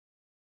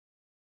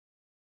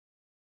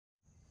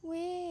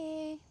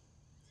We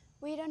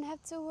don't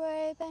have to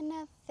worry about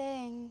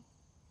nothing,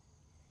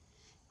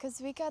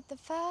 'cause we got the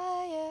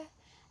fire,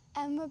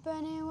 and we're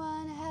burning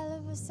one hell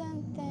of a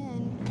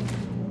something.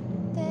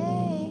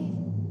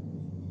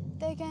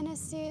 They're gonna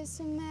see us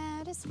from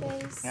outer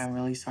space. Yeah, I'm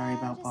really sorry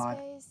about Bod.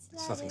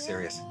 It's nothing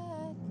serious.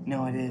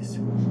 No, it is.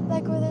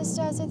 Like we're the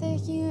stars of the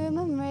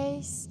human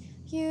race,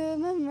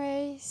 human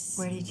race.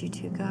 Where did you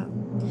two go?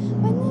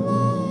 When the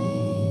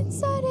lights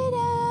started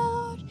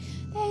out,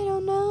 they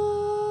don't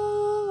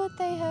know what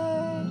they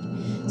heard.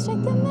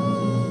 Strike the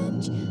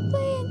match,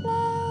 play it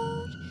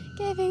loud,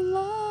 giving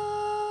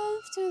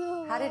love to the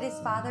world. How did his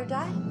father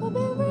die? We'll be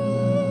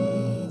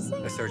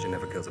raising A surgeon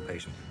never kills a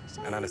patient.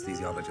 An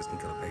anesthesiologist can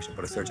kill a patient,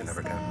 but a surgeon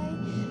never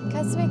can.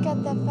 'Cause we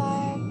got the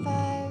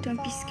fire.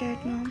 Don't be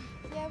scared, Mom.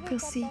 You'll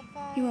see.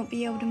 You won't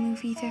be able to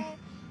move either.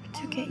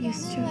 So get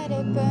used to Let it.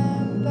 it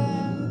burn,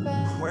 burn,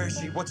 burn. Where is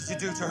she? What did you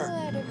do to her?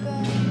 Let it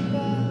burn,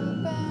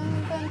 burn,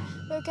 burn, burn.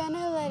 We're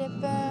gonna let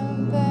it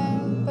burn,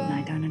 burn, burn.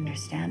 I don't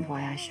understand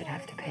why I should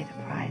have to pay the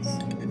price.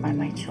 Why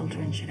my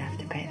children should have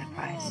to pay the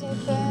price. Let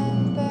it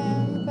burn,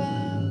 burn,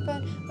 burn,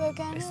 burn. We're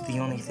gonna It's the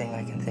only thing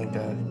I can think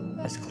of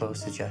as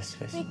close to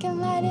justice. We can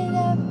light it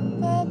up,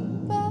 up,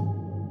 up,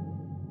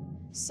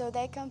 so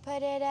they can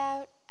put it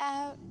out,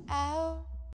 out, out.